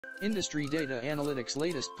Industry Data Analytics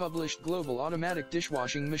latest published Global Automatic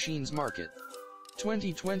Dishwashing Machines Market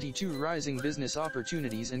 2022 Rising Business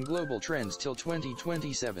Opportunities and Global Trends till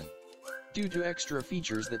 2027. Due to extra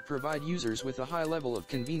features that provide users with a high level of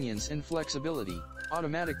convenience and flexibility,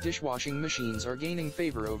 automatic dishwashing machines are gaining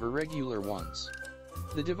favor over regular ones.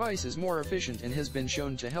 The device is more efficient and has been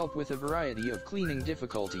shown to help with a variety of cleaning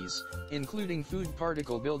difficulties, including food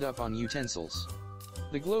particle buildup on utensils.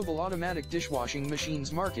 The global automatic dishwashing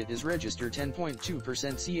machines market is registered 10.2%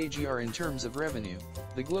 CAGR in terms of revenue.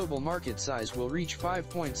 The global market size will reach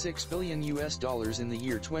 $5.6 billion in the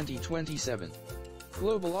year 2027.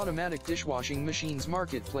 Global automatic dishwashing machines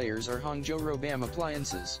market players are Hangzhou Robam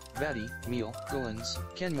Appliances, Vati, Miele, Gulens,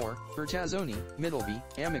 Kenmore, Bertazzoni, Middleby,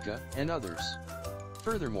 Amica, and others.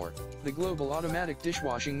 Furthermore, the global automatic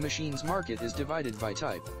dishwashing machines market is divided by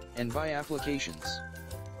type and by applications.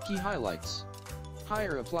 Key highlights.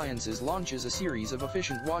 Haier Appliances launches a series of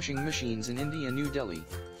efficient washing machines in India, New Delhi,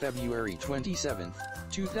 February 27,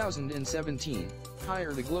 2017.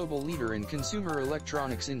 Haier, the global leader in consumer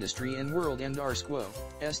electronics industry and world and Arsquo's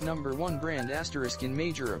 #1 brand * in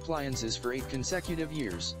major appliances for 8 consecutive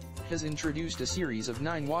years, has introduced a series of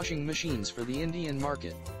 9 washing machines for the Indian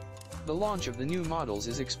market. The launch of the new models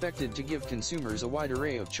is expected to give consumers a wide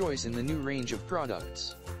array of choice in the new range of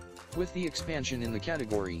products. With the expansion in the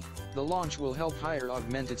category, the launch will help Haier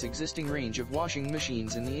augment its existing range of washing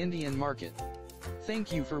machines in the Indian market.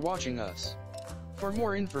 Thank you for watching us. For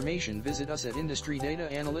more information, visit us at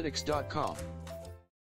industrydataanalytics.com.